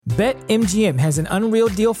BetMGM has an unreal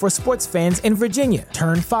deal for sports fans in Virginia.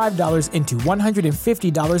 Turn $5 into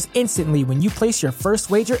 $150 instantly when you place your first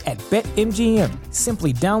wager at BetMGM.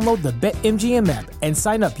 Simply download the BetMGM app and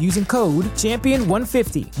sign up using code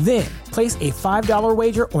Champion150. Then, place a $5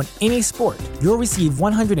 wager on any sport. You'll receive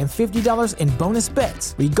 $150 in bonus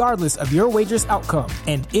bets, regardless of your wager's outcome.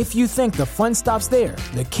 And if you think the fun stops there,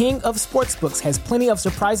 the King of Sportsbooks has plenty of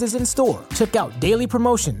surprises in store. Check out daily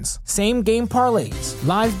promotions, same-game parlays,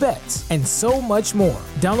 live bets, and so much more.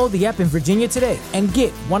 Download the app in Virginia today and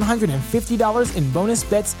get $150 in bonus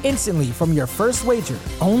bets instantly from your first wager.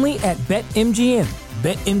 Only at BetMGM.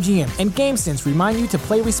 BetMGM and GameSense remind you to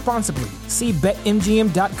play responsibly. See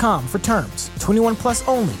BetMGM.com for terms. 21 plus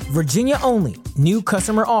only. Virginia only. New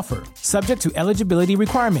customer offer. Subject to eligibility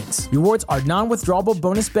requirements. Rewards are non-withdrawable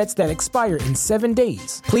bonus bets that expire in 7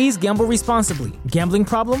 days. Please gamble responsibly. Gambling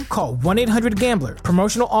problem? Call 1-800-GAMBLER.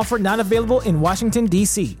 Promotional offer not available in Washington,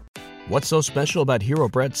 D.C. What's so special about Hero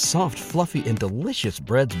Bread's soft, fluffy, and delicious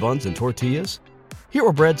breads, buns, and tortillas?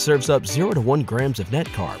 Hero Bread serves up 0 to 1 grams of net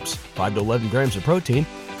carbs, 5 to 11 grams of protein,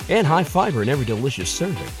 and high fiber in every delicious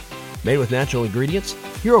serving. Made with natural ingredients,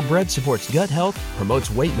 Hero Bread supports gut health, promotes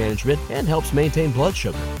weight management, and helps maintain blood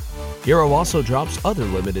sugar. Hero also drops other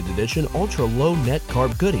limited edition ultra-low net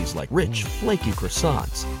carb goodies like rich, flaky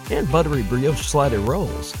croissants and buttery brioche slider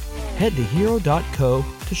rolls. Head to hero.co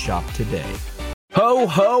to shop today. Ho,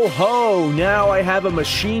 ho, ho! Now I have a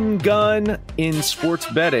machine gun in sports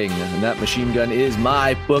betting, and that machine gun is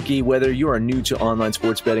MyBookie. Whether you are new to online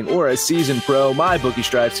sports betting or a seasoned pro, MyBookie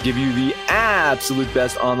strives to give you the absolute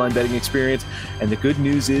best online betting experience. And the good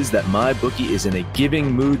news is that MyBookie is in a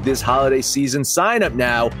giving mood this holiday season. Sign up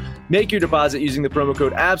now. Make your deposit using the promo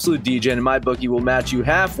code AbsoluteDGen, and MyBookie will match you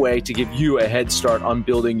halfway to give you a head start on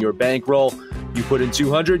building your bankroll. You put in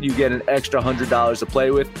 $200, you get an extra $100 to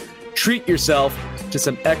play with. Treat yourself to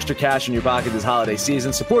some extra cash in your pocket this holiday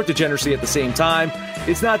season. Support degeneracy at the same time.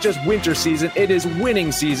 It's not just winter season, it is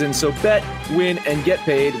winning season. So bet, win, and get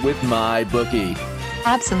paid with MyBookie.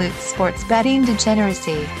 Absolute sports betting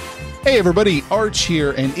degeneracy. Hey everybody, Arch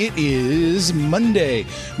here, and it is Monday.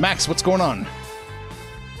 Max, what's going on?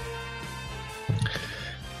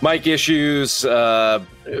 Mic issues.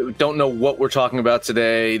 Don't know what we're talking about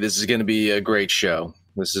today. This is going to be a great show.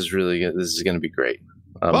 This is going to be great.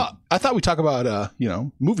 Well, I thought we'd talk about,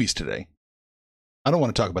 movies today. I don't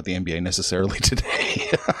want to talk about the NBA necessarily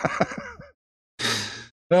today.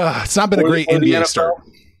 It's not been a great NBA start.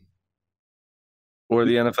 Or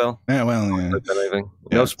the NFL? Yeah, well, yeah. Anything?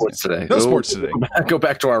 No sports today. No sports today. Go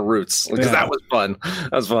back to our roots, because that was fun.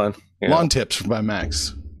 That was fun. Yeah. Lawn tips by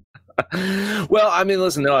Max. Well, I mean,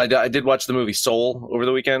 listen, no, I did watch the movie Soul over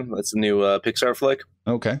the weekend. That's the new Pixar flick.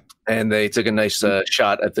 Okay. And they took a nice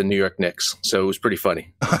shot at the New York Knicks, so it was pretty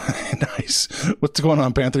funny. Nice. What's going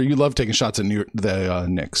on, Panther? You love taking shots at the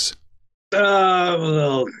Knicks.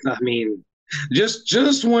 Well, I mean,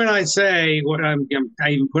 just when I say what I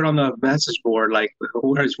even put on the message board, like,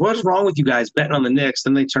 what's wrong with you guys betting on the Knicks?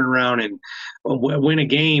 Then they turn around and win a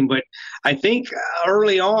game. But I think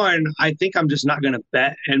early on, I'm just not going to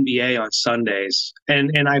bet NBA on Sundays.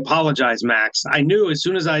 And I apologize, Max. I knew as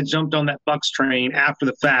soon as I jumped on that Bucks train after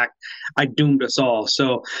the fact, I doomed us all.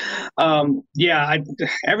 So,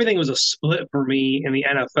 everything was a split for me in the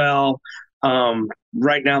NFL.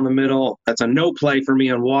 Right down the middle. That's a no play for me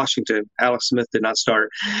on Washington. Alex Smith did not start.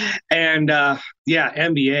 And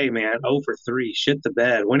NBA, man, 0-for-3, shit the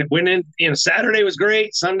bed. When in Saturday was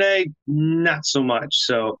great, Sunday not so much.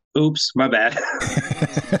 So, oops, my bad.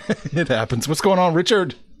 It happens. What's going on,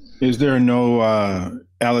 Richard? Is there no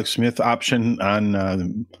Alex Smith option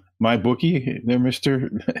on MyBookie there,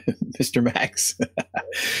 Mr. Max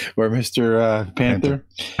or Mr. Panther?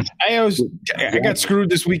 I got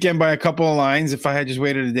screwed this weekend by a couple of lines. If I had just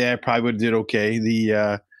waited a day, I probably would have did okay.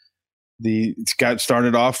 It's got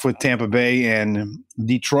started off with Tampa Bay and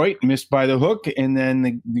Detroit, missed by the hook, and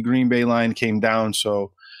then the Green Bay line came down.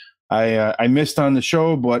 So I missed on the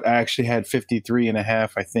show, but I actually had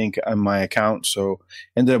 53.5, I think, on my account. So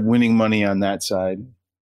ended up winning money on that side.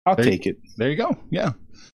 I'll take it. There you go. Yeah.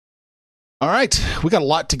 All right, we got a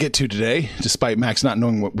lot to get to today, despite Max not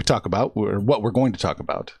knowing what we talk about or what we're going to talk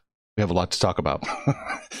about. We have a lot to talk about.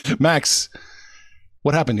 Max,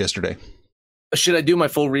 what happened yesterday? Should I do my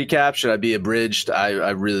full recap? Should I be abridged? I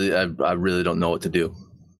really don't know what to do.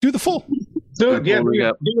 Do the full. Do it. Yeah, do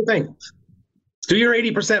your thing. Do your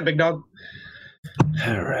 80%, big dog.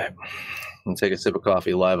 All right. I'll take a sip of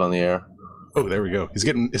coffee live on the air. Oh, there we go. This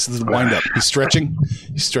is the wind up. He's stretching.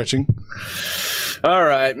 All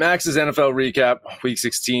right, Max's NFL recap, Week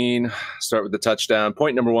 16. Start with the touchdown.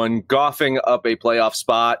 Point number 1, Goffing up a playoff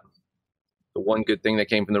spot. The one good thing that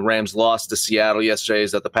came from the Rams' loss to Seattle yesterday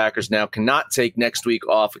is that the Packers now cannot take next week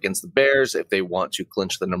off against the Bears if they want to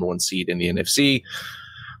clinch the number 1 seed in the NFC.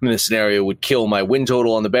 I mean, this scenario would kill my win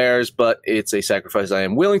total on the Bears, but it's a sacrifice I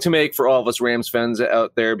am willing to make for all of us Rams fans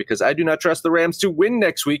out there because I do not trust the Rams to win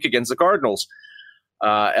next week against the Cardinals.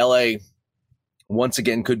 LA, once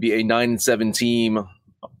again, could be a 9-7 team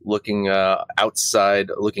looking outside,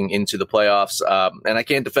 looking into the playoffs, and I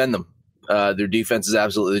can't defend them. Their defense is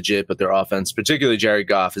absolutely legit, but their offense, particularly Jared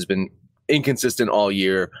Goff, has been inconsistent all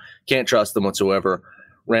year. Can't trust them whatsoever.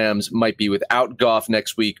 Rams might be without Goff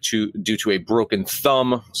next week due to a broken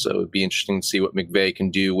thumb, so it'd be interesting to see what McVay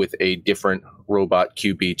can do with a different robot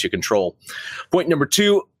QB to control. Point number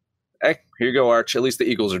 2, hey, here you go, Arch. At least the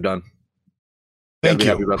Eagles are done. Thank you.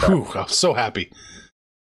 Happy about that. Whew, I'm so happy.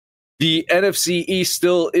 The NFC East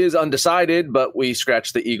still is undecided, but we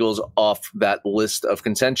scratched the Eagles off that list of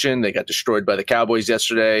contention. They got destroyed by the Cowboys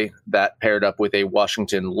yesterday. That paired up with a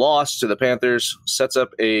Washington loss to the Panthers sets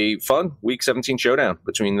up a fun Week 17 showdown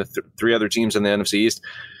between the 3 other teams in the NFC East.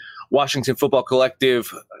 Washington Football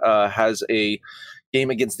Collective has a game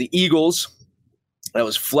against the Eagles that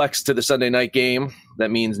was flexed to the Sunday night game. That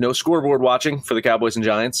means no scoreboard watching for the Cowboys and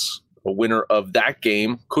Giants. A winner of that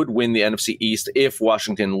game could win the NFC East if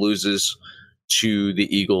Washington loses to the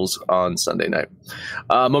Eagles on Sunday night.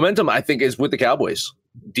 Momentum, I think, is with the Cowboys.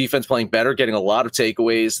 Defense playing better, getting a lot of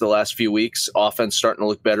takeaways the last few weeks. Offense starting to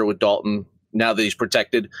look better with Dalton. Now that he's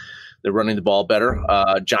protected, they're running the ball better.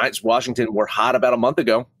 Giants, Washington were hot about a month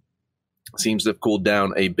ago. Seems to have cooled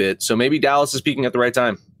down a bit. So maybe Dallas is peaking at the right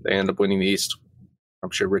time. They end up winning the East. I'm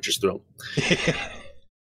sure Rich is thrilled.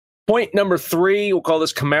 Point number 3, we'll call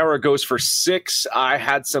this Kamara goes for 6. I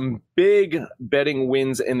had some big betting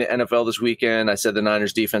wins in the NFL this weekend. I said the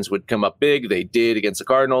Niners defense would come up big. They did against the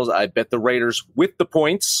Cardinals. I bet the Raiders with the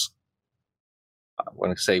points. I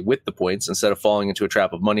want to say with the points instead of falling into a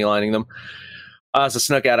trap of money lining them. So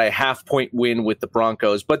snuck out a 0.5-point win with the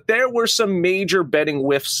Broncos. But there were some major betting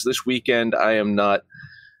whiffs this weekend. I am not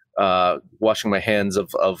washing my hands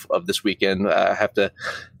of this weekend. I have to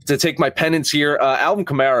take my penance here. Alvin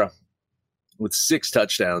Kamara with 6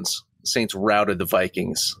 touchdowns. The Saints routed the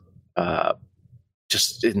Vikings.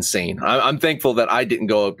 Just insane. I'm thankful that I didn't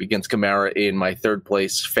go up against Kamara in my 3rd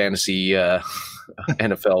place fantasy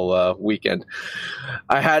NFL weekend.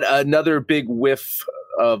 I had another big whiff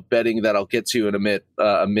of betting that I'll get to in a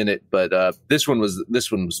minute, but this one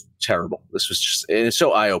was terrible. This was just, it's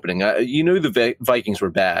so eye-opening. You knew the Vikings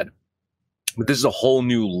were bad, but this is a whole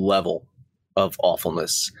new level of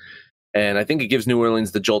awfulness, and I think it gives New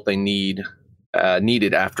Orleans the jolt they needed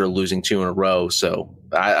after losing 2 in a row. So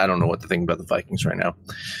I don't know what to think about the Vikings right now.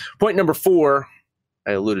 Point number 4,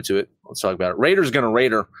 I alluded to it. Let's talk about it. Raiders gonna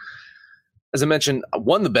Raider. As I mentioned, I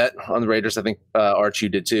won the bet on the Raiders. I think Arch, you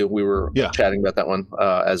did too. We were chatting about that one,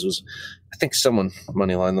 as was, I think, someone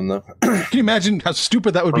moneylined them though. Can you imagine how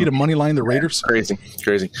stupid that would be to moneyline the Raiders? Crazy.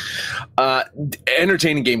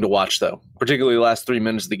 Entertaining game to watch though, particularly the last 3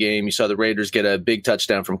 minutes of the game. You saw the Raiders get a big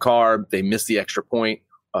touchdown from Carr. They missed the extra point.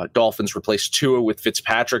 Dolphins replaced Tua with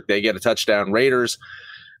Fitzpatrick. They get a touchdown. Raiders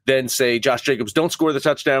then say, Josh Jacobs, don't score the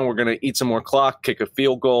touchdown. We're going to eat some more clock, kick a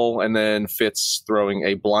field goal, and then Fitz throwing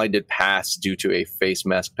a blinded pass due to a face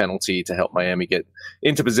mask penalty to help Miami get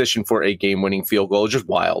into position for a game-winning field goal. Just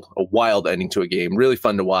wild. A wild ending to a game. Really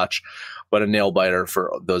fun to watch, but a nail-biter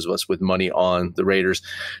for those of us with money on the Raiders.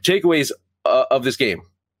 Takeaways of this game.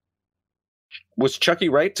 Was Chucky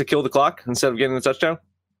right to kill the clock instead of getting the touchdown?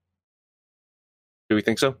 Do we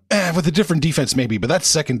think so? With a different defense, maybe, but that's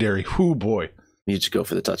secondary. Whoo, boy. You just go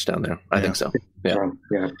for the touchdown there. I think so.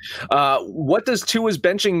 Yeah. What does Tua's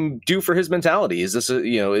benching do for his mentality? Is this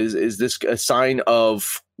is this a sign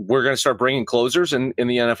of we're going to start bringing closers in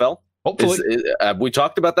the NFL? Hopefully. We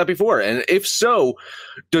talked about that before. And if so,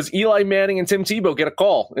 does Eli Manning and Tim Tebow get a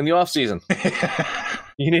call in the offseason?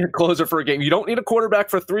 You need a closer for a game. You don't need a quarterback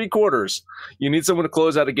for 3 quarters. You need someone to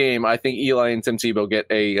close out a game. I think Eli and Tim Tebow get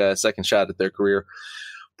a second shot at their career.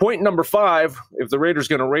 Point number 5, if the Raiders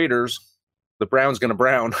going to Raiders, the Browns going to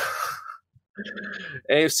Brown.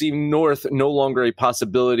 AFC North no longer a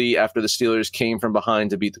possibility after the Steelers came from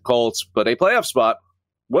behind to beat the Colts, but a playoff spot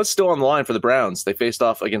was still on the line for the Browns. They faced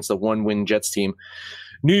off against the 1-win Jets team.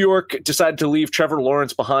 New York decided to leave Trevor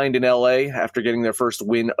Lawrence behind in LA after getting their first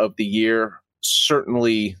win of the year.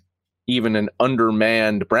 Certainly even an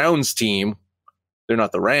undermanned Browns team. They're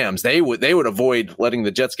not the Rams. They would avoid letting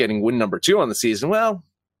the Jets getting win number 2 on the season. Well,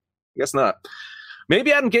 I guess not.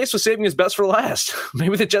 Maybe Adam Gase was saving his best for last.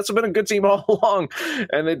 Maybe the Jets have been a good team all along,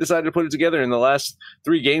 and they decided to put it together in the last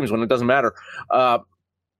 3 games when it doesn't matter.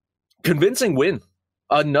 Convincing win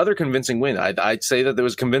another convincing win. I'd say that there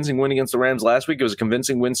was a convincing win against the Rams last week. It was a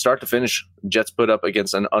convincing win start to finish. Jets put up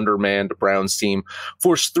against an undermanned Browns team,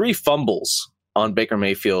 forced 3 fumbles on Baker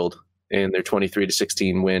Mayfield in their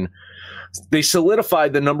 23-16 win. They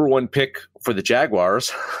solidified the number 1 pick for the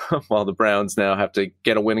Jaguars, while the Browns now have to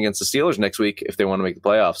get a win against the Steelers next week if they want to make the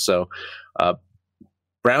playoffs. So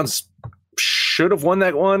Browns should have won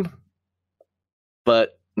that one,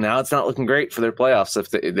 but now it's not looking great for their playoffs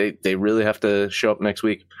if they really have to show up next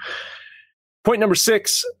week. Point number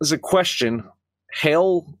 6 is a question.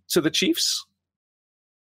 Hail to the Chiefs.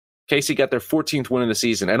 KC got their 14th win of the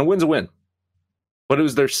season, and a win's a win. But it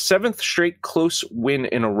was their 7th straight close win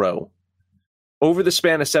in a row. Over the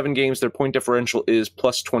span of 7 games, their point differential is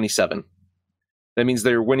plus 27. That means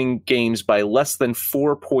they're winning games by less than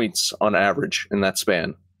 4 points on average in that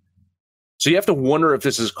span. So you have to wonder if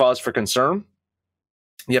this is cause for concern.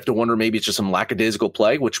 You have to wonder maybe it's just some lackadaisical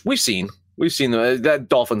play, which we've seen. We've seen that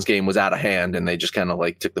Dolphins game was out of hand, and they just kind of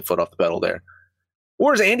like took the foot off the pedal there.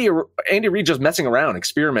 Or is Andy Reid just messing around,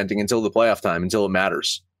 experimenting until the playoff time, until it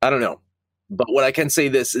matters? I don't know. But what I can say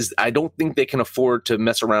this is I don't think they can afford to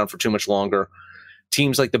mess around for too much longer.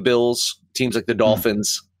 Teams like the Bills, teams like the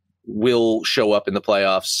Dolphins will show up in the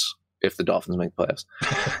playoffs if the Dolphins make the playoffs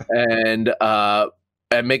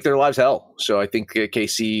and make their lives hell. So I think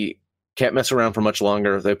KC can't mess around for much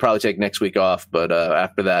longer. They probably take next week off, but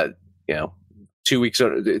after that, 2 weeks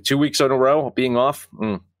in a row being off,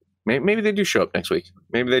 maybe they do show up next week.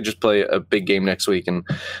 Maybe they just play a big game next week and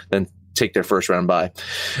then take their first round bye.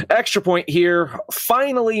 Extra point here.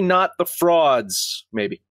 Finally, not the frauds.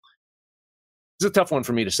 Maybe it's a tough one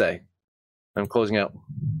for me to say. I'm closing out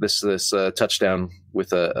this touchdown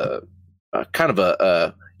with a kind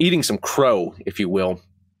of eating some crow, if you will,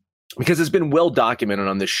 because it's been well documented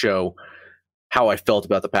on this show how I felt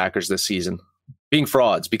about the Packers this season being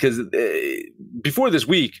frauds. Because before this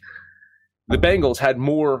week, the Bengals had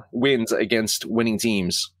more wins against winning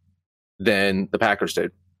teams than the Packers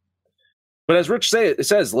did. But as Rich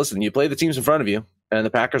says, listen, you play the teams in front of you, and the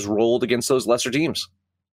Packers rolled against those lesser teams.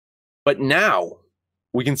 But now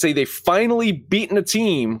we can say they finally beaten a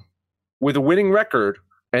team with a winning record,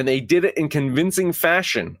 and they did it in convincing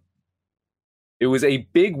fashion. It was a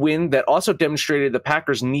big win that also demonstrated the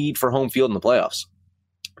Packers' need for home field in the playoffs,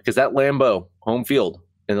 because that Lambeau home field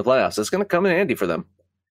in the playoffs is going to come in handy for them.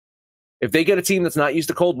 If they get a team that's not used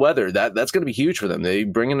to cold weather, that's going to be huge for them. They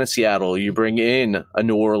bring in a Seattle, you bring in a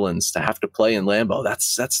New Orleans to have to play in Lambeau.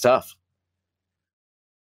 That's tough.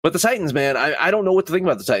 But the Titans, man, I don't know what to think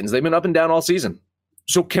about the Titans. They've been up and down all season.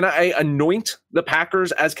 So can I anoint the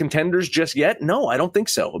Packers as contenders just yet? No, I don't think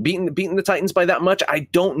so. Beating the Titans by that much, I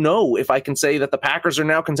don't know if I can say that the Packers are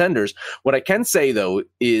now contenders. What I can say, though,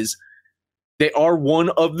 is they are one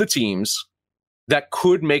of the teams that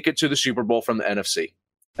could make it to the Super Bowl from the NFC.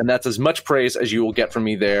 And that's as much praise as you will get from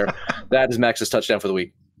me there. That is Max's touchdown for the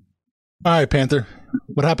week. All right, Panther.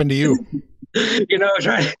 What happened to you?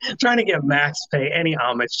 Trying to get Max to pay any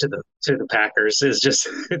homage to the Packers is just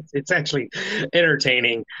it's actually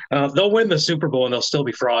entertaining. They'll win the Super Bowl and they'll still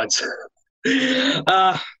be frauds.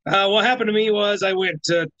 What happened to me was I went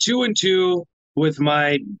 2-2 with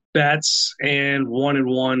my bets and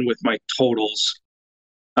 1-1 with my totals.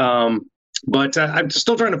 But I'm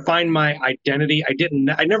still trying to find my identity.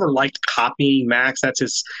 I never liked copying Max. That's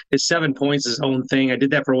his 7 points, his own thing. I did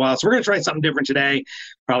that for a while. So we're going to try something different today.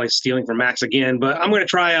 Probably stealing from Max again. But I'm going to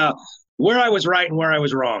try where I was right and where I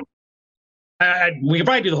was wrong. We could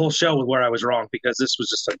probably do the whole show with where I was wrong because this was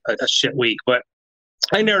just a shit week. But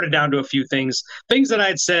I narrowed it down to a few things that I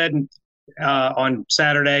had said on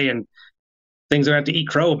Saturday and things I have to eat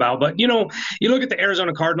crow about. But, you look at the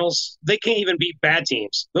Arizona Cardinals, they can't even beat bad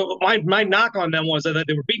teams. My knock on them was that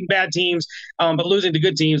they were beating bad teams, but losing to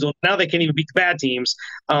good teams. Well, now they can't even beat the bad teams.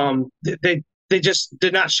 They just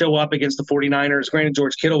did not show up against the 49ers. Granted,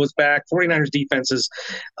 George Kittle was back. 49ers defense is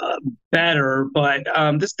better, but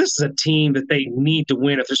this is a team that they need to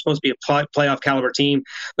win if they're supposed to be a playoff caliber team.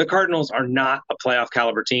 The Cardinals are not a playoff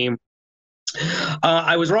caliber team.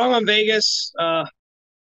 I was wrong on Vegas.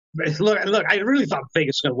 Look, I really thought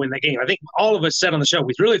Vegas was going to win that game. I think all of us said on the show,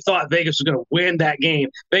 we really thought Vegas was going to win that game.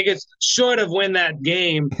 Vegas should have won that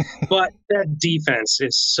game, but that defense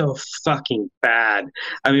is so fucking bad.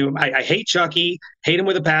 I mean, I hate Chucky, hate him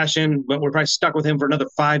with a passion, but we're probably stuck with him for another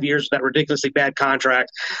 5 years with that ridiculously bad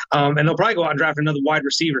contract. And they'll probably go out and draft another wide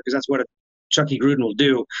receiver because that's what Chucky Gruden will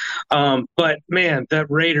do. But, man, that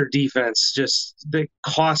Raider defense they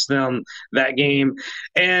cost them that game.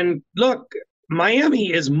 And, look,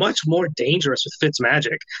 Miami is much more dangerous with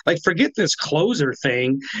Fitzmagic. Like, forget this closer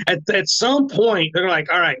thing. At some point, they're like,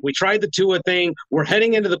 all right, we tried the Tua thing. We're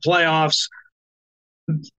heading into the playoffs.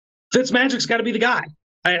 Fitzmagic's got to be the guy.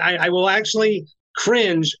 I will actually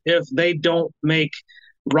cringe if they don't make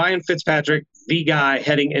Ryan Fitzpatrick the guy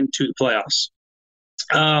heading into the playoffs.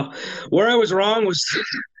 Where I was wrong was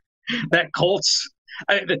that Colts.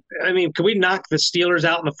 I mean, can we knock the Steelers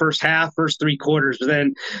out in the first three quarters? But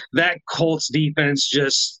then that Colts defense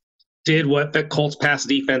just did what the Colts pass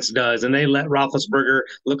defense does, and they let Roethlisberger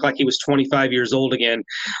look like he was 25 years old again.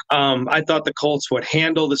 I thought the Colts would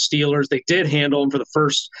handle the Steelers. They did handle them for the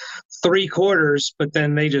first three quarters, but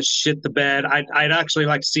then they just shit the bed. I'd actually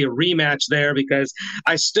like to see a rematch there because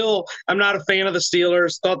I'm not a fan of the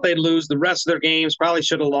Steelers. Thought they'd lose the rest of their games. Probably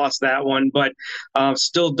should have lost that one, but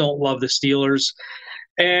still don't love the Steelers.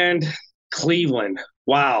 And Cleveland,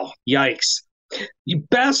 wow, yikes.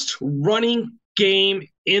 Best running game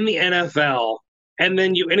in the NFL, and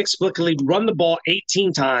then you inexplicably run the ball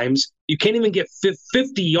 18 times. You can't even get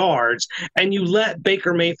 50 yards, and you let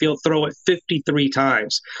Baker Mayfield throw it 53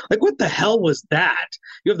 times. Like, what the hell was that?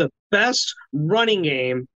 You have the best running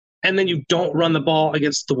game, and then you don't run the ball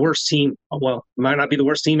against the worst team. Well, it might not be the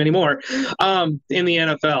worst team anymore in the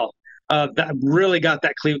NFL. That really got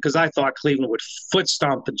that Cleveland, because I thought Cleveland would foot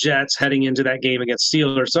stomp the Jets heading into that game against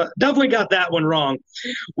Steelers. So definitely got that one wrong.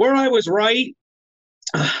 Where I was right,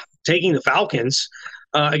 taking the Falcons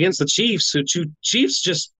against the Chiefs. So Chiefs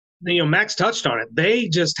just, Max touched on it. They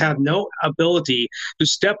just have no ability to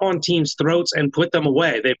step on teams' throats and put them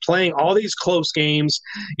away. They're playing all these close games.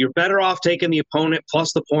 You're better off taking the opponent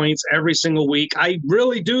plus the points every single week. I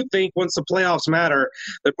really do think once the playoffs matter,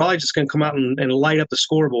 they're probably just going to come out and light up the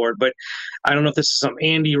scoreboard. But I don't know if this is some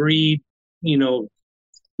Andy Reid,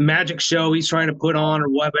 magic show he's trying to put on or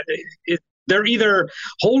what, but they're either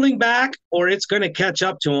holding back or it's going to catch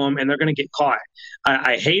up to them and they're going to get caught.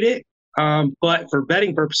 I hate it, but for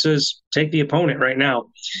betting purposes, take the opponent right now.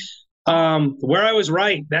 Where I was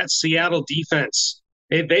right, that Seattle defense.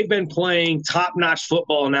 They've been playing top-notch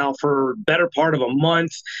football now for better part of a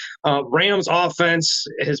month. Rams offense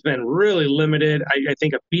has been really limited. I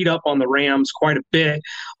think I beat up on the Rams quite a bit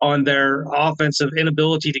on their offensive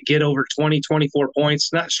inability to get over 20, 24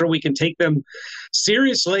 points. Not sure we can take them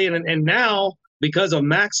seriously. And now, because of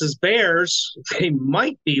Max's Bears, they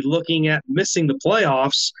might be looking at missing the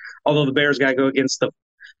playoffs, although the Bears got to go against the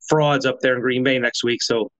frauds up there in Green Bay next week,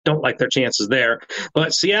 so don't like their chances there.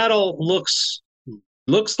 But Seattle looks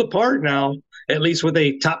the part now, at least with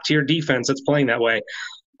a top-tier defense that's playing that way.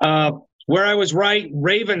 Where I was right,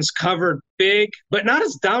 Ravens covered big, but not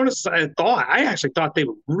as down as I thought. I actually thought they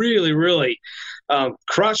would really, really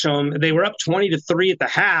crush them. They were up 20-3 at the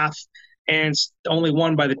half and only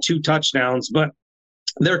won by the 2 touchdowns, but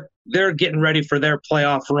they're getting ready for their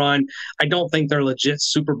playoff run. I don't think they're a legit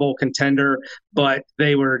Super Bowl contender, but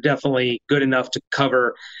they were definitely good enough to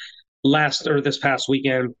cover this past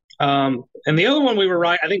weekend. And the other one we were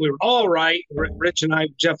right. I think we were all right. Rich and I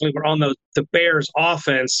definitely were on the Bears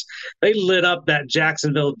offense. They lit up that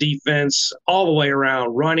Jacksonville defense all the way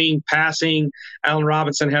around, running, passing. Allen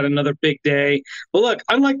Robinson had another big day. But look,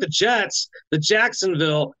 unlike the Jets, the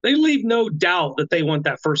Jacksonville, they leave no doubt that they want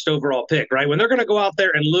that first overall pick, right? When they're going to go out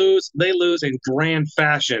there and lose, they lose in grand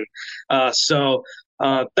fashion. So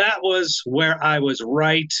that was where I was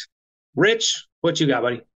right. Rich, what you got,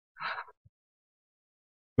 buddy?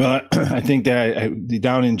 Well, I think that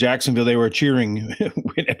down in Jacksonville, they were cheering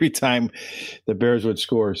every time the Bears would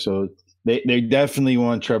score. So they definitely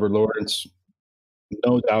want Trevor Lawrence.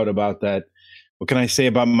 No doubt about that. What can I say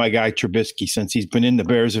about my guy Trubisky? Since he's been in, the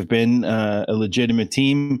Bears have been a legitimate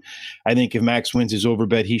team. I think if Max wins his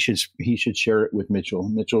overbet, he should share it with Mitchell.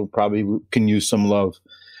 Mitchell probably can use some love.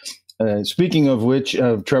 Speaking of which,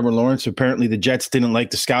 of Trevor Lawrence, apparently the Jets didn't like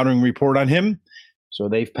the scouting report on him. So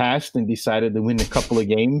they've passed and decided to win a couple of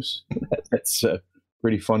games. That's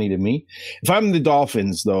pretty funny to me. If I'm the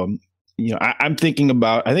Dolphins, though, I'm thinking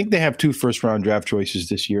about. I think they have 2 first-round draft choices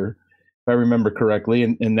this year, if I remember correctly,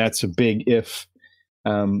 and that's a big if.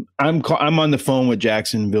 I'm on the phone with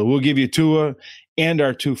Jacksonville. We'll give you Tua and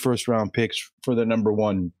our 2 first-round picks for the number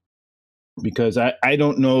 1, because I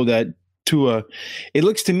don't know that Tua, it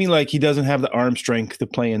looks to me like he doesn't have the arm strength to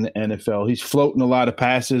play in the NFL. He's floating a lot of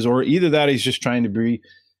passes, or either that he's just trying to be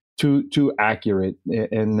too accurate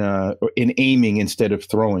and in aiming instead of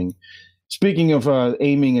throwing. Speaking of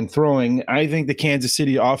aiming and throwing, I think the Kansas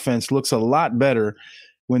City offense looks a lot better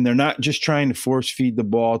when they're not just trying to force feed the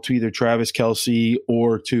ball to either Travis Kelce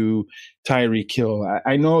or to Tyreek Hill.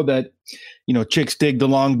 I know that, chicks dig the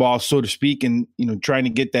long ball, so to speak, and, trying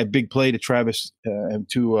to get that big play to Travis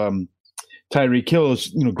Tyreek Hill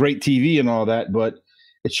is, great TV and all that, but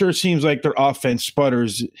it sure seems like their offense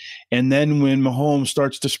sputters. And then when Mahomes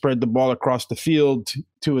starts to spread the ball across the field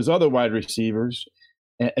to his other wide receivers,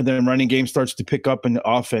 and then running game starts to pick up and the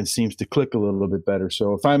offense seems to click a little bit better.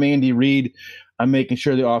 So if I'm Andy Reid, I'm making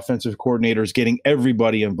sure the offensive coordinator is getting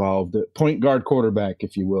everybody involved, the point guard, quarterback,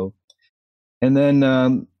 if you will. And then,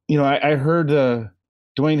 I heard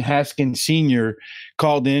Dwayne Haskins Sr.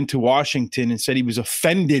 called in to Washington and said he was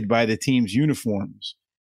offended by the team's uniforms.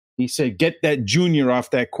 He said, get that junior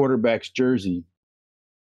off that quarterback's jersey.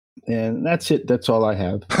 And that's it. That's all I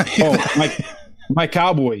have. My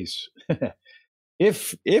Cowboys.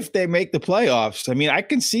 If they make the playoffs, I mean, I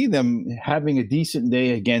can see them having a decent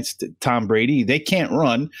day against Tom Brady. They can't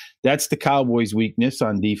run. That's the Cowboys' weakness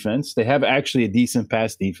on defense. They have actually a decent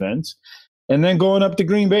pass defense. And then going up to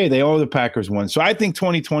Green Bay, they owe the Packers one. So I think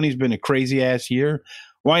 2020 has been a crazy-ass year.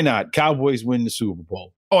 Why not? Cowboys win the Super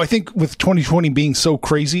Bowl. Oh, I think with 2020 being so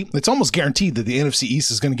crazy, it's almost guaranteed that the NFC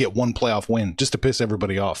East is going to get one playoff win just to piss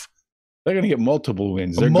everybody off. They're going to get multiple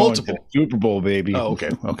wins. They're going to the Super Bowl, baby. Oh,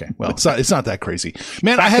 okay. Well, it's not that crazy.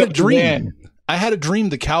 Man, I had a dream. I had a dream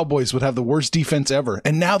the Cowboys would have the worst defense ever,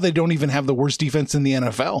 and now they don't even have the worst defense in the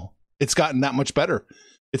NFL. It's gotten that much better.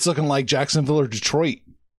 It's looking like Jacksonville or Detroit.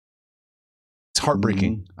 It's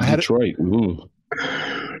heartbreaking. I had Detroit.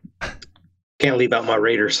 Can't leave out my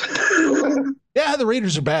Raiders. Yeah, the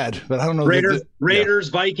Raiders are bad, but I don't know. Raiders,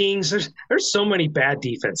 Vikings. There's so many bad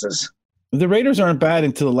defenses. The Raiders aren't bad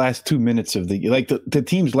until the last 2 minutes of the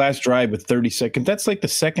team's last drive with 30 seconds. That's like the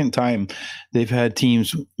second time they've had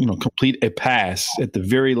teams, complete a pass at the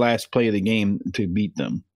very last play of the game to beat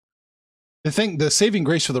them. The saving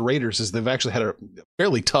grace for the Raiders is they've actually had a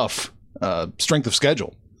fairly tough strength of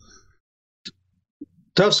schedule.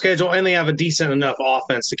 Tough schedule, and they have a decent enough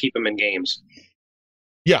offense to keep them in games.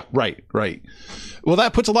 Yeah, right. Well,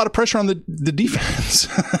 that puts a lot of pressure on the defense.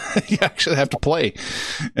 You actually have to play,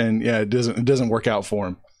 and yeah, it doesn't work out for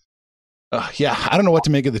them. I don't know what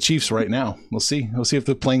to make of the Chiefs right now. We'll see. We'll see if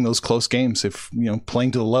they're playing those close games. If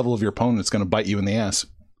playing to the level of your opponent is going to bite you in the ass.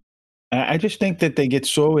 I just think that they get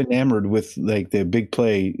so enamored with like the big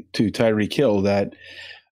play to Tyreek Hill that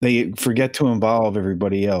they forget to involve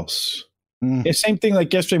everybody else. Yeah, same thing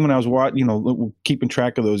like yesterday when I was keeping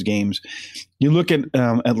track of those games. You look at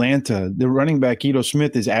Atlanta, the running back Ito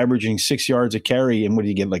Smith is averaging 6 yards a carry, and what do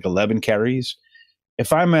you get, like 11 carries?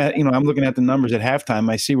 If I'm I'm looking at the numbers at halftime,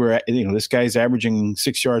 I see where this guy's averaging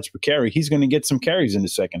 6 yards per carry. He's going to get some carries in the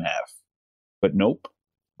second half, but nope.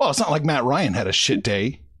 Well, it's not like Matt Ryan had a shit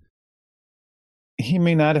day. He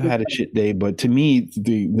may not have had a shit day, but to me,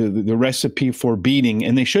 the recipe for beating,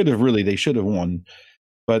 and they should have won.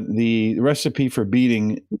 But the recipe for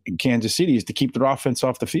beating Kansas City is to keep their offense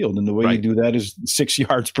off the field. And the way you do that is 6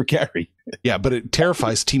 yards per carry. Yeah, but it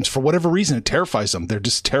terrifies teams. For whatever reason, it terrifies them. They're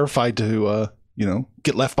just terrified to,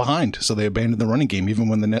 get left behind. So they abandon the running game even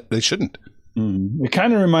when they shouldn't. It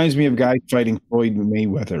kind of reminds me of guys fighting Floyd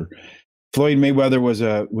Mayweather. Floyd Mayweather was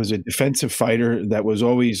a defensive fighter that was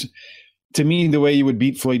always – to me, the way you would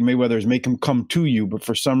beat Floyd Mayweather is make him come to you. But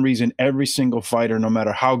for some reason, every single fighter, no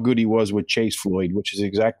matter how good he was, would chase Floyd, which is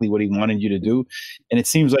exactly what he wanted you to do. And it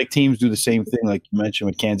seems like teams do the same thing, like you mentioned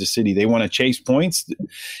with Kansas City. They want to chase points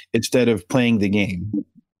instead of playing the game.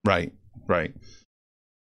 Right.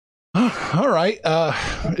 All right.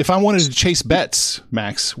 If I wanted to chase bets,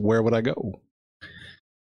 Max, where would I go?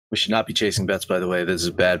 We should not be chasing bets, by the way. This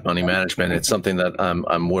is bad money management. It's something that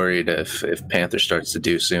I'm worried if Panther starts to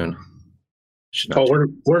do soon. We're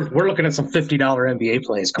looking at some $50 NBA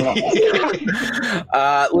plays. Come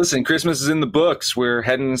on. Listen, Christmas is in the books. We're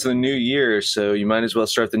heading into the new year, so you might as well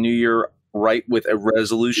start the new year right with a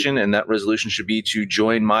resolution, and that resolution should be to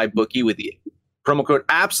join MyBookie with the promo code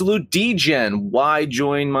AbsoluteDGen. Why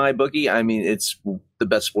join MyBookie? I mean, it's the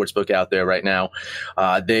best sports book out there right now.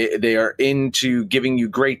 They are into giving you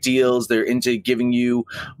great deals. They're into giving you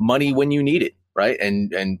money when you need it. Right.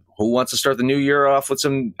 And who wants to start the new year off with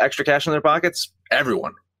some extra cash in their pockets?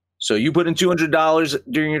 Everyone. So you put in $200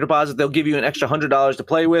 during your deposit. They'll give you an extra $100 to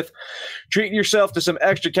play with. Treat yourself to some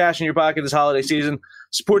extra cash in your pocket this holiday season.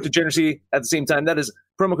 Support degeneracy at the same time. That is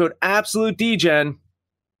promo code AbsoluteDGen.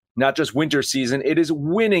 Not just winter season. It is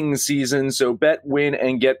winning season. So bet, win,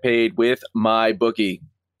 and get paid with MyBookie.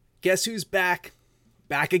 Guess who's back?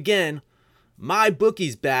 Back again.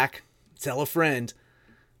 MyBookie's back. Tell a friend.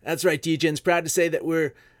 That's right, DGen's proud to say that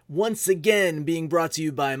we're once again being brought to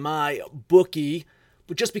you by MyBookie.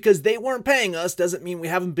 But just because they weren't paying us doesn't mean we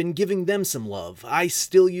haven't been giving them some love. I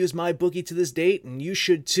still use MyBookie to this date, and you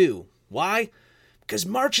should too. Why? Because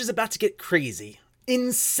March is about to get crazy.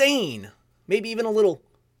 Insane. Maybe even a little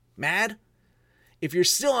mad. If you're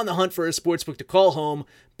still on the hunt for a sportsbook to call home,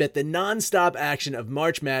 bet the non-stop action of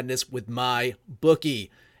March Madness with MyBookie.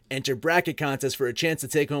 Enter bracket contests for a chance to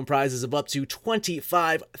take home prizes of up to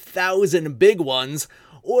 25,000 big ones.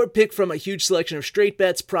 or pick from a huge selection of straight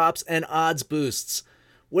bets, props, and odds boosts.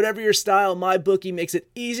 Whatever your style, MyBookie makes it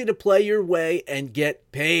easy to play your way and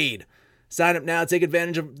get paid. Sign up now, take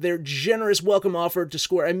advantage of their generous welcome offer to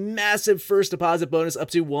score a massive first deposit bonus up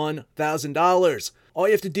to $1,000. All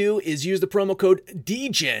you have to do is use the promo code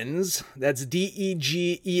DEGENS, that's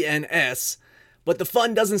DEGENS, but the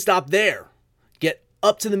fun doesn't stop there. Get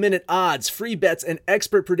up-to-the-minute odds, free bets, and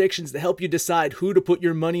expert predictions to help you decide who to put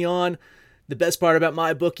your money on. The best part about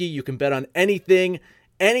MyBookie, you can bet on anything,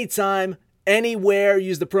 anytime, anywhere.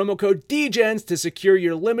 Use the promo code DEGENS to secure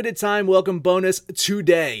your limited-time welcome bonus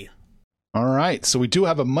today. All right, so we do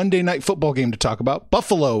have a Monday night football game to talk about.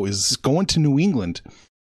 Buffalo is going to New England.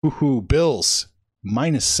 Woohoo, Bills,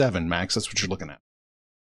 -7, Max. That's what you're looking at.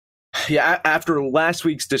 Yeah, after last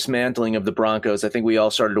week's dismantling of the Broncos, I think we all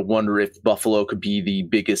started to wonder if Buffalo could be the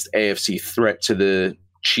biggest AFC threat to the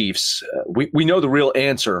Chiefs. We know the real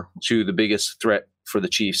answer to the biggest threat for the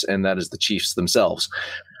Chiefs, and that is the Chiefs themselves.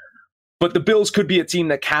 But the Bills could be a team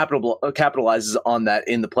that capitalizes on that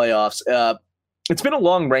in the playoffs. It's been a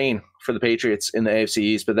long reign for the Patriots in the AFC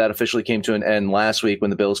East, but that officially came to an end last week when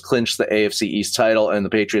the Bills clinched the AFC East title and the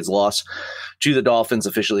Patriots' loss to the Dolphins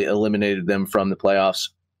officially eliminated them from the playoffs.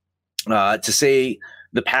 To say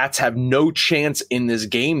the Pats have no chance in this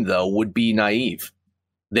game, though, would be naive.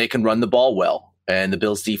 They can run the ball well, and the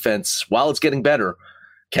Bills' defense, while it's getting better,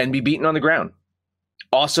 can be beaten on the ground.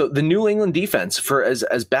 Also, the New England defense, for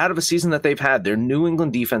as bad of a season that they've had, their New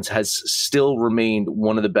England defense has still remained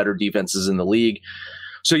one of the better defenses in the league.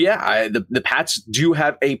 So, yeah, the Pats do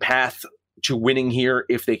have a path to winning here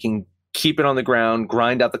if they can keep it on the ground,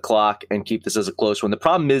 grind out the clock, and keep this as a close one. The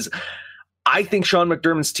problem is, I think Sean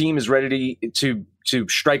McDermott's team is ready to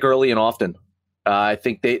strike early and often. I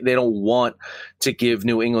think they don't want to give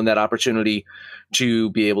New England that opportunity to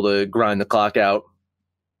be able to grind the clock out.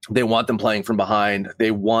 They want them playing from behind. They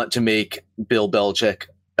want to make Bill Belichick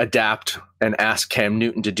adapt and ask Cam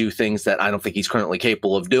Newton to do things that I don't think he's currently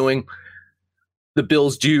capable of doing. The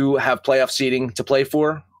Bills do have playoff seeding to play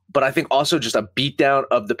for, but I think also just a beatdown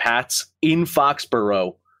of the Pats in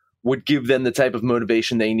Foxborough would give them the type of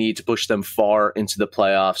motivation they need to push them far into the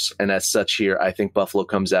playoffs. And as such here, I think Buffalo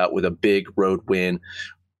comes out with a big road win,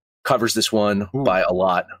 covers this one by a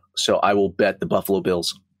lot. So I will bet the Buffalo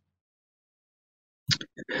Bills.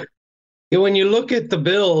 When you look at the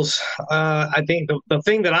Bills, I think the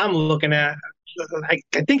thing that I'm looking at, I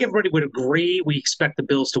think everybody would agree we expect the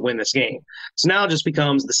Bills to win this game. So now it just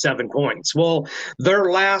becomes the 7 points. Well, their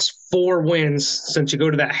last 4 wins, since you go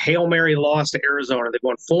to that Hail Mary loss to Arizona, they've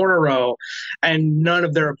won 4 in a row, and none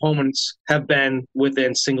of their opponents have been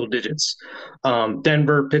within single digits.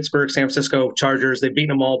 Denver, Pittsburgh, San Francisco, Chargers, they've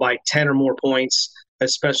beaten them all by 10 or more points,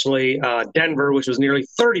 especially Denver, which was nearly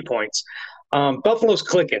 30 points. Buffalo's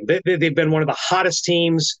clicking. They've been one of the hottest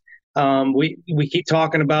teams. We keep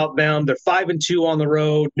talking about them. They're 5-2 on the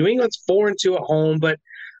road. New England's 4-2 at home. But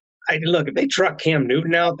look, if they truck Cam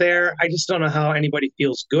Newton out there, I just don't know how anybody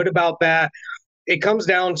feels good about that. It comes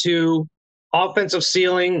down to offensive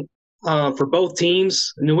ceiling for both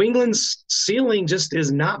teams. New England's ceiling just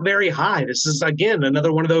is not very high. This is, again,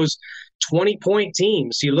 another one of those 20-point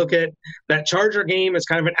teams. You look at that Charger game as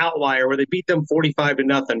kind of an outlier where they beat them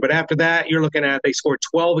 45-0. But after that, you're looking at they scored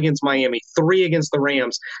 12 against Miami, 3 against the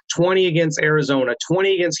Rams, 20 against Arizona,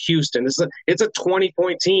 20 against Houston. It's a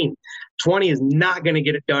 20-point team. 20 is not going to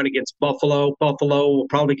get it done against Buffalo. Buffalo will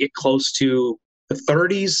probably get close to the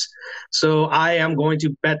 30s. So I am going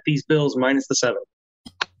to bet these Bills minus the 7.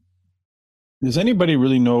 Does anybody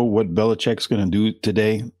really know what Belichick's going to do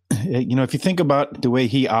today? You know, if you think about the way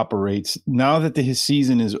he operates, now that his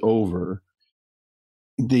season is over,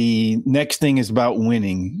 the next thing is about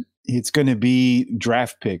winning. It's going to be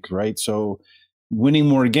draft picks, right? So winning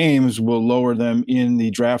more games will lower them in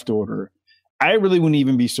the draft order. I really wouldn't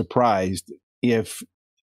even be surprised if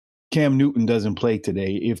Cam Newton doesn't play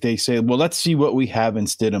today. If they say, well, let's see what we have in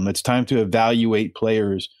Stidham. It's time to evaluate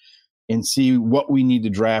players and see what we need to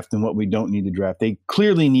draft and what we don't need to draft. They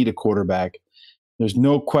clearly need a quarterback. There's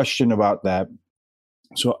no question about that.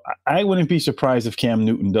 So I wouldn't be surprised if Cam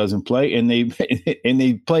Newton doesn't play and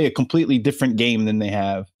they play a completely different game than they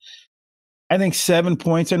have. I think 7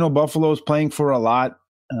 points. I know Buffalo's playing for a lot.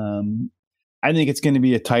 I think it's going to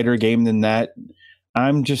be a tighter game than that.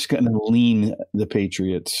 I'm just going to lean the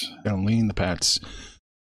Patriots. Going to lean the Pats.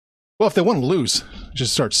 Well, if they want to lose,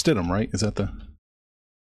 just start Stidham, right? Is that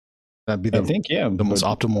that'd be the most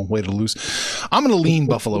optimal way to lose. I'm going to lean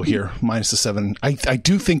Buffalo here, minus the 7. I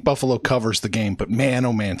do think Buffalo covers the game, but man,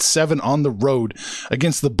 oh man, 7 on the road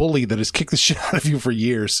against the bully that has kicked the shit out of you for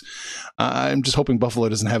years. I'm just hoping Buffalo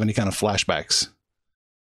doesn't have any kind of flashbacks.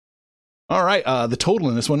 All right. The total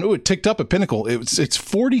in this one, it ticked up at Pinnacle. It's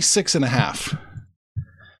 46.5.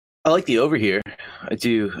 I like the over here. I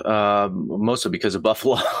do, mostly because of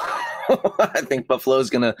Buffalo. I think Buffalo is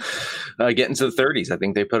going to get into the 30s. I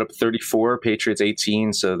think they put up 34, Patriots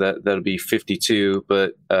 18, so that'll be 52.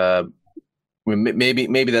 But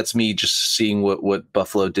maybe that's me just seeing what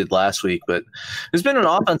Buffalo did last week. But there's been an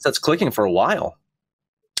offense that's clicking for a while.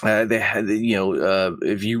 They had,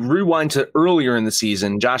 if you rewind to earlier in the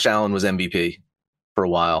season, Josh Allen was MVP for a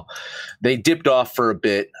while. They dipped off for a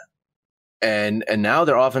bit, and now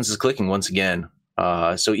their offense is clicking once again.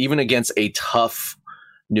 So even against a tough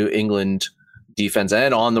New England defense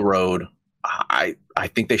and on the road, I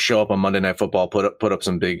think they show up on Monday Night Football, put up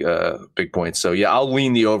some big points. So yeah, I'll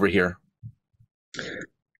lean the over here.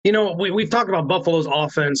 We've talked about Buffalo's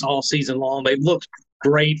offense all season long. They've looked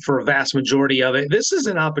great for a vast majority of it. This is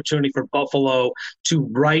an opportunity for Buffalo to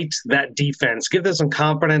right that defense, give them some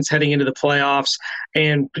confidence heading into the playoffs,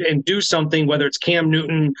 and do something, whether it's Cam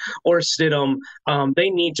Newton or Stidham. They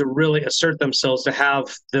need to really assert themselves to have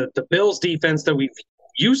the Bills defense that we've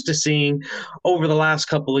used to seeing over the last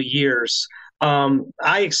couple of years.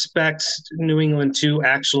 I expect New England to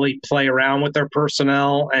actually play around with their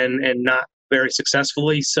personnel and not very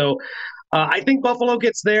successfully. So I think Buffalo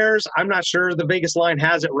gets theirs. I'm not sure the Vegas line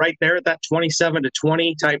has it right there at that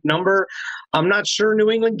 27-20 type number. I'm not sure New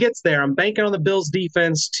England gets there. I'm banking on the Bills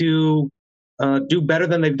defense to do better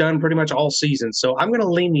than they've done pretty much all season. So I'm going to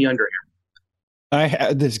lean the under here. I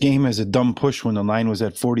had this game as a dumb push when the line was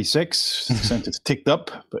at 46. Since it's ticked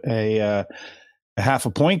up a half a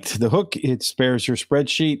point, the hook, it spares your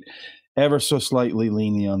spreadsheet. Ever so slightly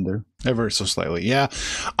lean the under. Ever so slightly. Yeah,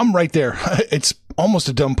 I'm right there. It's almost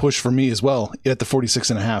a dumb push for me as well at the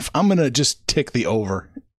 46.5. I'm going to just tick the over.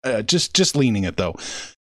 Just leaning it though.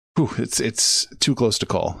 Whew, it's too close to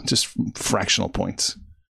call. Just fractional points.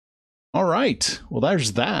 All right. Well,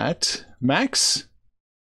 there's that. Max,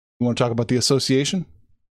 you want to talk about the association?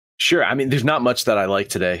 Sure. I mean, there's not much that I like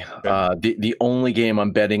today. The only game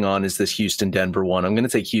I'm betting on is this Houston-Denver one. I'm going to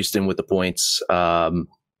take Houston with the points.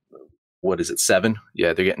 What is it, 7?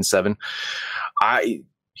 Yeah, they're getting 7.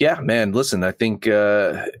 Listen, I think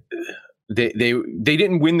they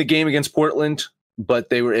didn't win the game against Portland,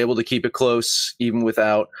 but they were able to keep it close even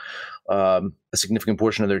without a significant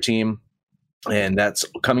portion of their team. And that's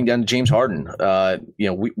coming down to James Harden.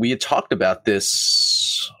 We had talked about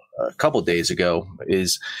this a couple of days ago,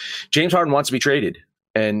 is James Harden wants to be traded.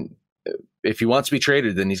 And if he wants to be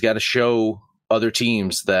traded, then he's got to show other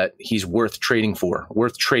teams that he's worth trading for,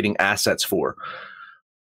 worth trading assets for.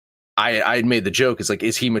 I had made the joke. It's like,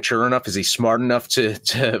 is he mature enough? Is he smart enough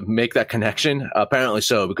to make that connection? Apparently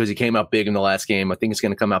so, because he came out big in the last game. I think it's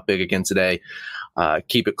going to come out big again today.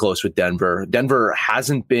 Keep it close with Denver. Denver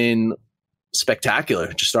hasn't been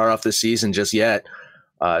spectacular to start off this season just yet.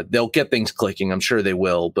 They'll get things clicking. I'm sure they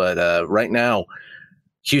will. But right now,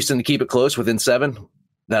 Houston to keep it close within 7.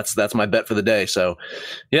 That's my bet for the day. So,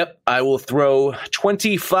 yep, I will throw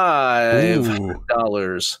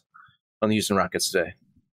 $25 on the Houston Rockets today.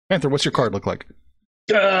 Panther, what's your card look like?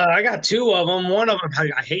 I got 2 of them. One of them,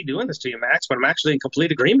 I hate doing this to you, Max, but I'm actually in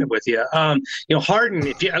complete agreement with you. Harden,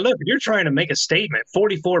 if you're trying to make a statement,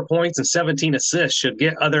 44 points and 17 assists should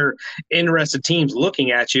get other interested teams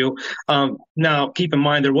looking at you. Now, keep in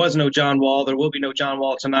mind, there was no John Wall. There will be no John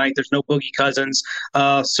Wall tonight. There's no Boogie Cousins.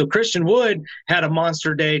 So Christian Wood had a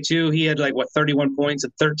monster day too. He had 31 points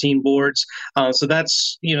and 13 boards. So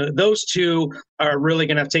that's, those 2 are really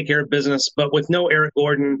going to have to take care of business. But with no Eric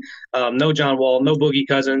Gordon, no John Wall, no Boogie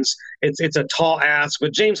Cousins, it's a tall ask.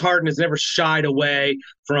 But James Harden has never shied away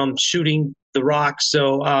from shooting the rock.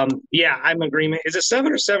 So, I'm in agreement. Is it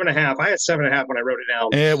 7 or 7.5? I had 7.5 when I wrote it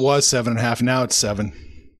down. It was 7.5. Now it's 7.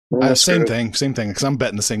 Same thing, because I'm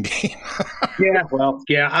betting the same game.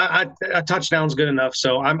 A touchdown's good enough.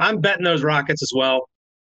 So I'm betting those Rockets as well.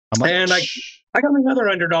 And I got another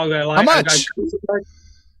underdog that I like. How much?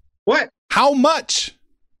 What? How much?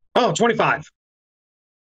 Oh, 25.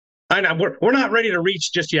 I know we're not ready to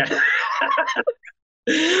reach just yet.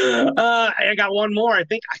 I got one more. I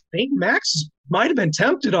think Max might have been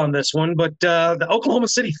tempted on this one, but the Oklahoma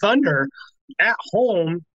City Thunder at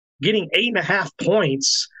home getting 8.5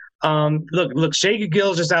 points. Look, Shai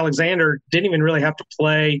Gilgeous-Alexander didn't even really have to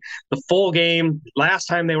play the full game. Last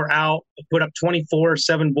time they were out, put up 24,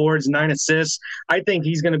 7 boards, 9 assists. I think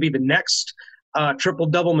he's going to be the next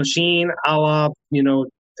triple-double machine, a la,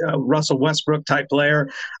 Russell Westbrook type player.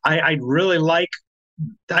 I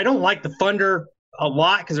don't like the Thunder a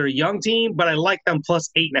lot because they're a young team, but I like them plus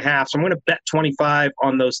 8.5. So I'm going to bet 25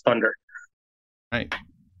 on those Thunder. All right.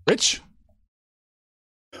 Rich?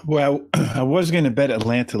 Well, I was going to bet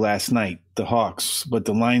Atlanta last night, the Hawks, but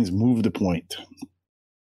the lines moved a point.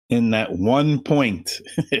 And that 1 point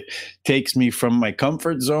takes me from my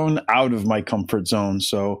comfort zone out of my comfort zone.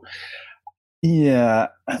 So, yeah,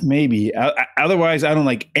 maybe. Otherwise, I don't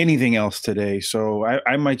like anything else today. So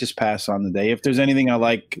I might just pass on the day. If there's anything I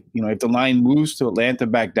like, if the line moves to Atlanta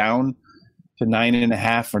back down to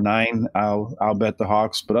 9.5 or 9, I'll bet the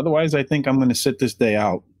Hawks. But otherwise, I think I'm going to sit this day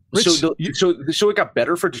out. Rich, so it got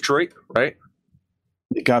better for Detroit, right?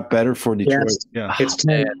 It got better for Detroit. Yes. Yeah. It's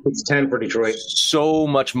 10. It's 10 for Detroit. So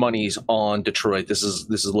much money's on Detroit. This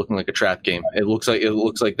is looking like a trap game. It looks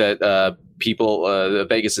like that people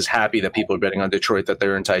Vegas is happy that people are betting on Detroit, that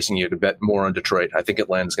they're enticing you to bet more on Detroit. I think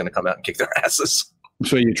Atlanta's going to come out and kick their asses.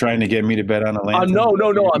 So you're trying to get me to bet on Atlanta? No.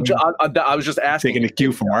 I was just asking. Taking a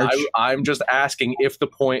cue from Arch. I'm just asking if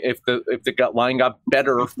the line got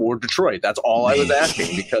better for Detroit. That's all I was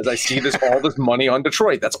asking, because I see all this money on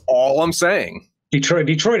Detroit. That's all I'm saying.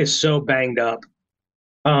 Detroit is so banged up.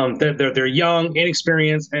 They're young,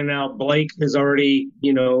 inexperienced, and now Blake is already,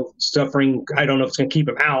 suffering. I don't know if it's going to keep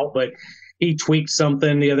him out, but he tweaked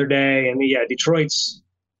something the other day. And yeah, Detroit's.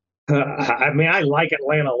 I like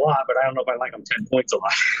Atlanta a lot, but I don't know if I like them 10 points a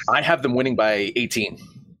lot. I have them winning by 18.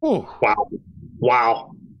 Oh,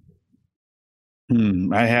 wow.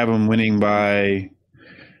 I have them winning by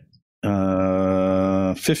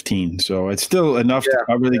 15, so it's still enough to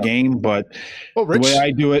cover the game. But the way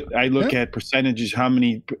I do it, I look at percentages, how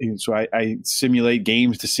many. So I simulate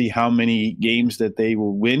games to see how many games that they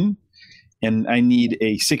will win, and I need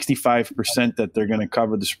a 65% that they're going to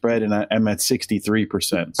cover the spread, and I'm at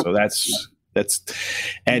 63%. So that's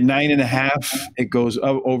at 9.5. It goes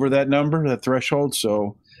over that number, that threshold.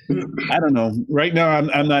 So I don't know. Right now,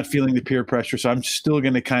 I'm not feeling the peer pressure, so I'm still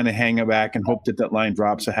going to kind of hang back and hope that line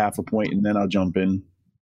drops a half a point, and then I'll jump in.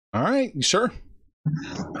 All right, you sure?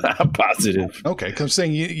 I'm positive. Okay, because I'm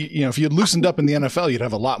saying if you loosened up in the NFL, you'd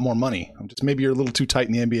have a lot more money. Maybe you're a little too tight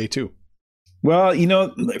in the NBA too. Well,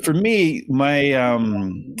 for me, my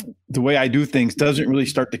the way I do things doesn't really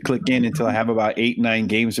start to click in until I have about 8-9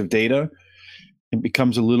 games of data. It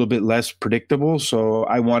becomes a little bit less predictable. So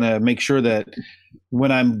I want to make sure that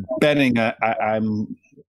when I'm betting, I'm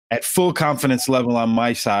at full confidence level on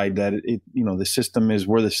my side that the system is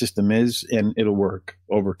where the system is, and it'll work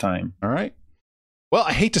over time. All right. Well,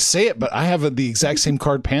 I hate to say it, but I have the exact same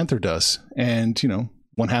card Panther does, and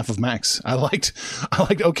one half of Max. I liked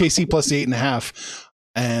OKC plus the 8.5,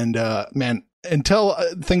 and man, until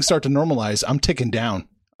things start to normalize, I'm ticking down.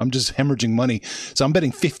 I'm just hemorrhaging money, so I'm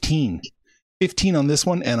betting 15 on this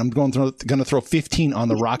one, and I'm going to throw 15 on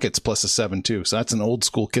the Rockets plus a 7 too. So that's an old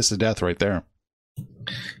school kiss of death right there.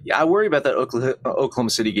 Yeah, I worry about that Oklahoma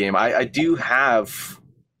City game. I do have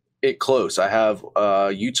it close. I have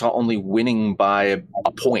Utah only winning by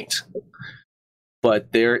a point.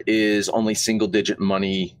 But there is only single-digit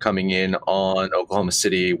money coming in on Oklahoma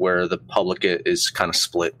City, where the public is kind of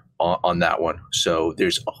split on that one. So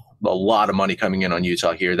there's a lot of money coming in on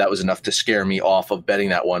Utah here. That was enough to scare me off of betting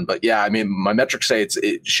that one. But yeah, I mean, my metrics say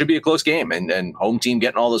it should be a close game, and home team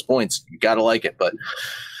getting all those points, you got to like it. But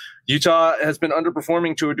Utah has been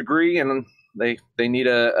underperforming to a degree, and they need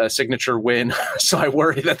a signature win. So I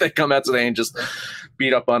worry that they come out today and just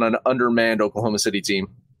beat up on an undermanned Oklahoma City team.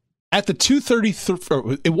 At the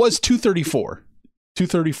 233, it was 234.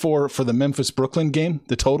 234 for the Memphis-Brooklyn game,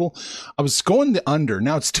 the total. I was going the under.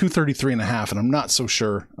 Now it's 233.5, and I'm not so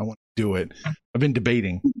sure I want to do it. I've been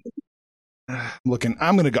debating. I'm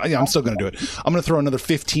going to go. Yeah, I'm still going to do it. I'm going to throw another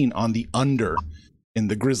 15 on the under in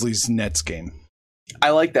the Grizzlies-Nets game.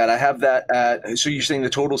 I like that. I have that at, so you're saying the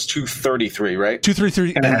total's 233, right?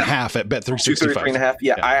 233.5 at Bet365. 233.5.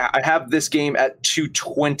 Yeah. I have this game at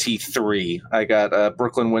 223. I got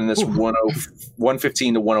Brooklyn win this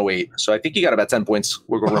 115 to 108. So I think you got about 10 points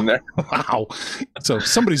wiggle room there. Wow. So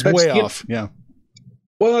somebody's way off. Yeah.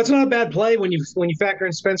 Well, it's not a bad play when you factor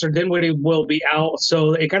in Spencer Dinwiddie will be out,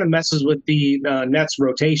 so it kind of messes with the Nets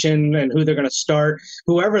rotation and who they're going to start.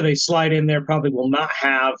 Whoever they slide in there probably will not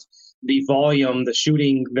have the volume, the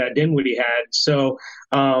shooting that Dinwiddie had. So,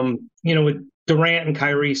 with Durant and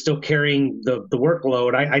Kyrie still carrying the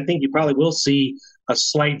workload, I think you probably will see a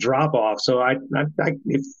slight drop off. So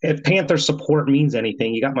if Panther support means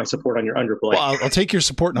anything, you got my support on your underplay. Well, I'll take your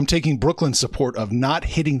support, and I'm taking Brooklyn's support of not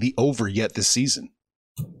hitting the over yet this season.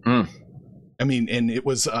 I mean, and it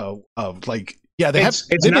was they've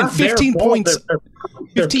been 15 points.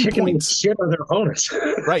 They're kicking the shit out of their opponents.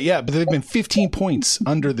 Right, yeah, but they've been 15 points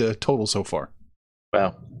under the total so far.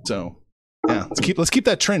 Wow. So, yeah, let's keep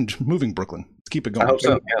that trend moving, Brooklyn. Let's keep it going. I hope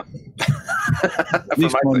so, yeah. At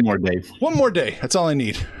least one more day. One more day. That's all I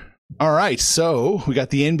need. All right, so we got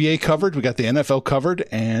the NBA covered, we got the NFL covered,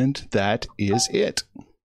 and that is it.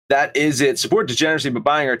 That is it. Support Degeneracy by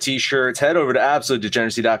buying our t-shirts. Head over to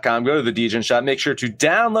AbsoluteDegeneracy.com. Go to the DGen shop. Make sure to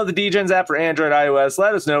download the DGens app for Android, iOS.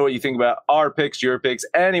 Let us know what you think about our picks, your picks,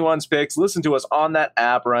 anyone's picks. Listen to us on that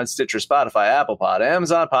app or on Stitcher, Spotify, Apple Pod,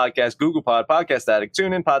 Amazon Podcast, Google Pod, Podcast Addict,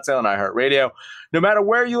 TuneIn, Podsail, and iHeartRadio. No matter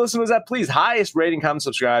where you listen to us at, please highest rating, comment,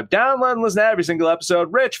 subscribe, download, and listen to every single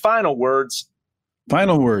episode. Rich, final words.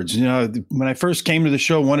 Final words. You know, when I first came to the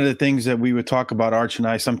show, one of the things that we would talk about, Arch and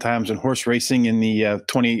I, sometimes in horse racing in the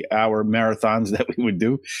 20-hour marathons that we would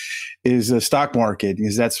do, is the stock market,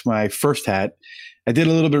 because that's my first hat. I did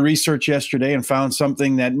a little bit of research yesterday and found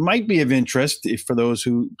something that might be of interest for those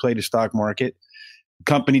who play the stock market. A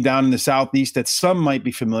company down in the Southeast that some might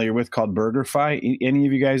be familiar with called BurgerFi. Any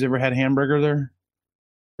of you guys ever had hamburger there?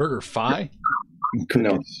 BurgerFi?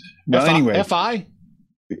 No. Well, anyway. FI?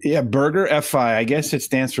 Yeah, Burger FI. I guess it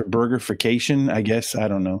stands for Burgerification. I guess, I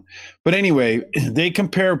don't know. But anyway, they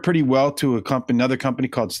compare pretty well to another company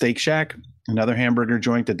called Steak Shack, another hamburger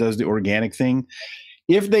joint that does the organic thing.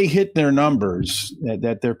 If they hit their numbers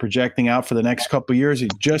that they're projecting out for the next couple of years,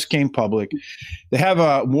 it just came public. They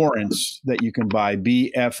have warrants that you can buy,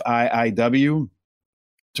 BFIIW.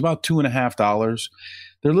 It's about $2.50.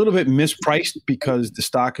 They're a little bit mispriced because the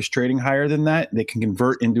stock is trading higher than that. They can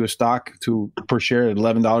convert into a stock to per share at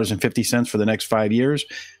 $11.50 for the next 5 years.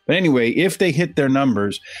 But anyway, if they hit their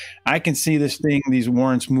numbers, I can see these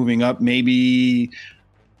warrants moving up maybe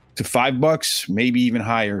to $5, maybe even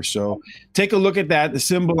higher. So take a look at that. The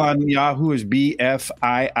symbol on Yahoo is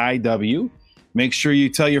BFIIW. Make sure you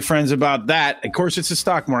tell your friends about that. Of course, it's a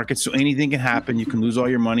stock market, so anything can happen. You can lose all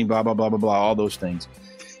your money, blah, blah, blah, blah, blah, all those things.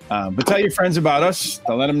 But tell your friends about us.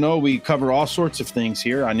 Let them know we cover all sorts of things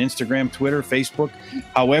here on Instagram, Twitter, Facebook.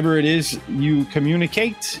 However it is you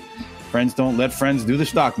communicate. Friends don't let friends do the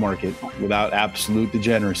stock market without absolute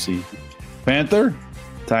degeneracy. Panther,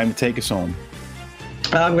 time to take us home.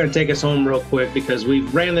 I'm going to take us home real quick because we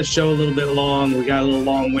ran this show a little bit long. We got a little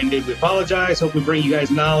long-winded. We apologize. Hope we bring you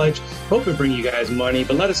guys knowledge. Hope we bring you guys money.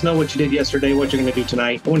 But let us know what you did yesterday, what you're going to do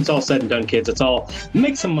tonight. When it's all said and done, kids, it's all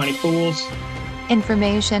make some money, fools.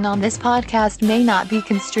 Information on this podcast may not be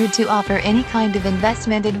construed to offer any kind of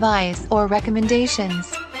investment advice or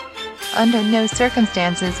recommendations. Under no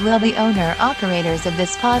circumstances will the owner-operators of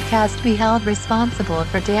this podcast be held responsible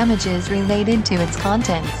for damages related to its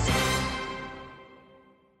contents.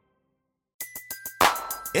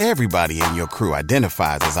 Everybody in your crew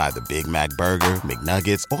identifies as either Big Mac Burger,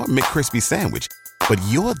 McNuggets, or McCrispy Sandwich. But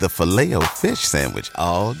you're the Filet-O-Fish Sandwich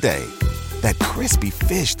all day. That crispy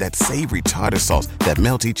fish, that savory tartar sauce, that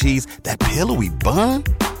melty cheese, that pillowy bun.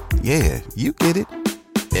 Yeah, you get it.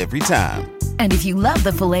 Every time. And if you love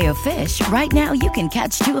the Filet-O-Fish, right now you can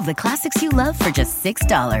catch two of the classics you love for just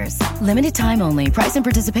 $6. Limited time only. Price and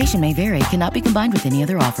participation may vary. Cannot be combined with any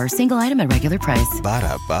other offer. Single item at regular price.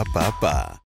 Ba-da-ba-ba-ba.